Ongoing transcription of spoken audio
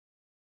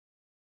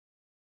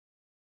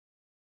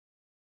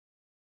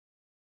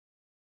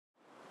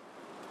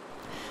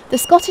The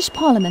Scottish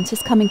Parliament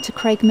is coming to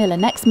Craigmillar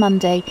next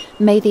Monday,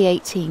 May the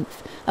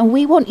 18th, and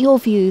we want your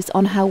views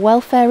on how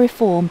welfare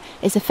reform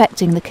is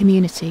affecting the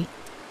community.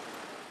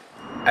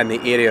 In the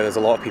area there's a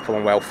lot of people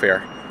on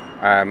welfare,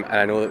 and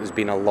I know that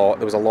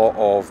there was a lot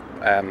of,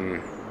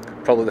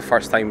 probably the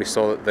first time we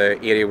saw that the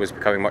area was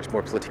becoming much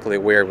more politically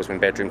aware was when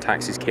bedroom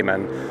taxes came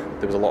in.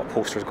 There was a lot of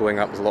posters going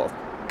up, there's a lot of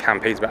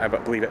campaigns, but I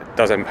believe it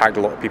does impact a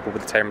lot of people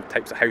with the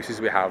types of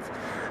houses we have,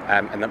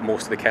 and that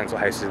most of the council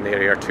houses in the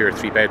area are 2 or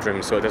 3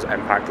 bedrooms, so it does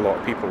impact a lot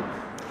of people.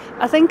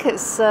 I think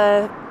it's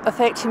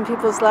affecting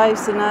people's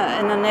lives in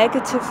a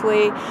negative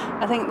way.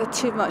 I think they're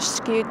too much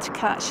skewed to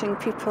catching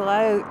people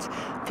out.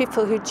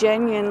 People who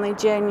genuinely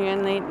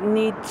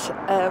need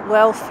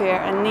welfare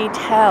and need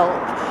help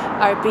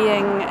are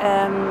being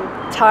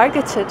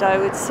targeted, I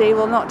would say.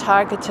 Well, not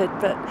targeted,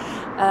 but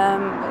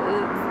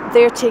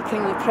they're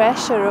taking the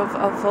pressure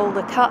of all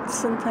the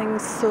cuts and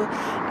things. So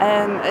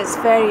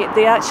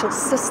the actual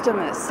system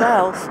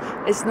itself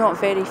is not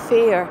very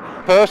fair.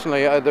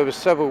 Personally, there were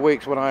several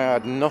weeks when I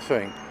had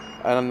nothing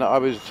and I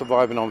was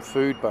surviving on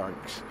food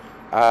banks,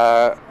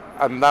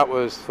 and that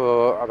was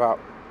for about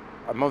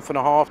a month and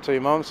a half, 2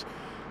 months,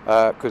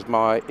 because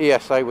my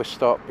ESA was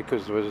stopped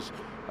because there was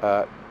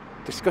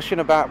discussion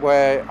about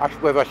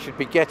whether I should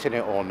be getting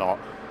it or not,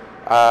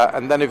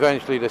 and then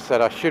eventually they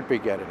said I should be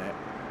getting it.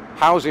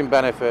 Housing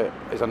benefit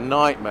is a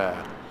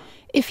nightmare.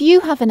 If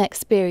you have an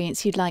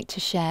experience you'd like to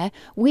share,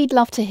 we'd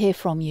love to hear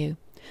from you.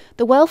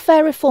 The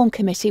Welfare Reform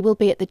Committee will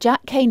be at the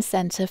Jack Kane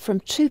Centre from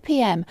 2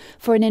 p.m.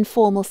 for an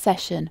informal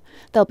session.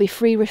 There'll be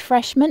free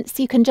refreshments,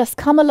 you can just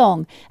come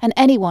along and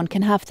anyone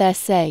can have their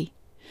say.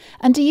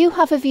 And do you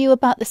have a view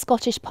about the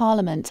Scottish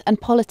Parliament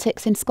and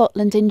politics in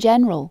Scotland in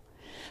general?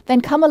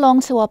 Then come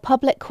along to our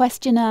public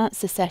question and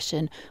answer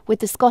session with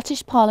the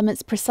Scottish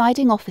Parliament's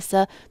presiding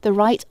officer, the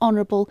Right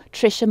Honourable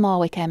Tricia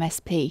Marwick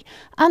MSP,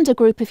 and a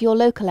group of your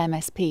local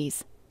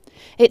MSPs.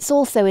 It's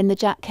also in the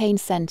Jack Kane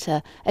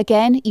Centre.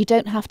 Again, you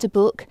don't have to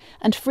book,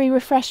 and free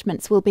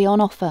refreshments will be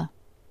on offer.